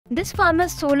This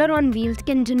farmer's solar on wheels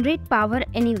can generate power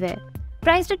anywhere.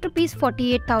 Priced at Rs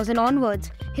 48,000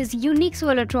 onwards, his unique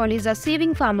solar trolleys are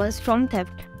saving farmers from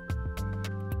theft.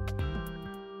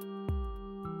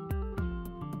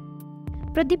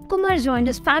 Pradeep Kumar joined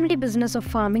his family business of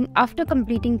farming after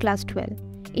completing class 12.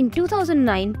 In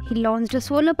 2009, he launched a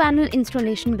solar panel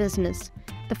installation business.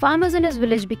 The farmers in his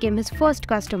village became his first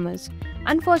customers.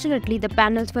 Unfortunately, the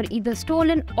panels were either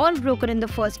stolen or broken in the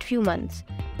first few months.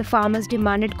 The farmers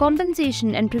demanded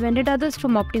compensation and prevented others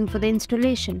from opting for the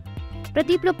installation.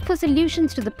 Pradeep looked for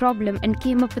solutions to the problem and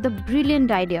came up with a brilliant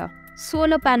idea: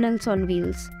 solar panels on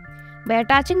wheels. By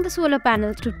attaching the solar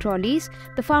panels to trolleys,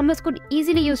 the farmers could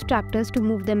easily use tractors to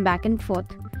move them back and forth.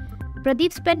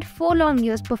 Pradeep spent 4 long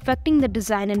years perfecting the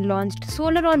design and launched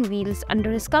solar on wheels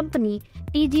under his company,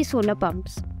 TG Solar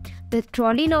Pumps. The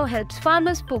trolley now helps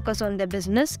farmers focus on their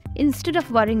business instead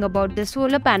of worrying about their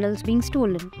solar panels being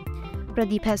stolen.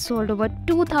 Pradeep has sold over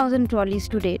 2,000 trolleys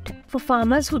to date. For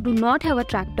farmers who do not have a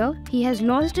tractor, he has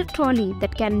launched a trolley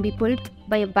that can be pulled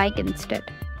by a bike instead.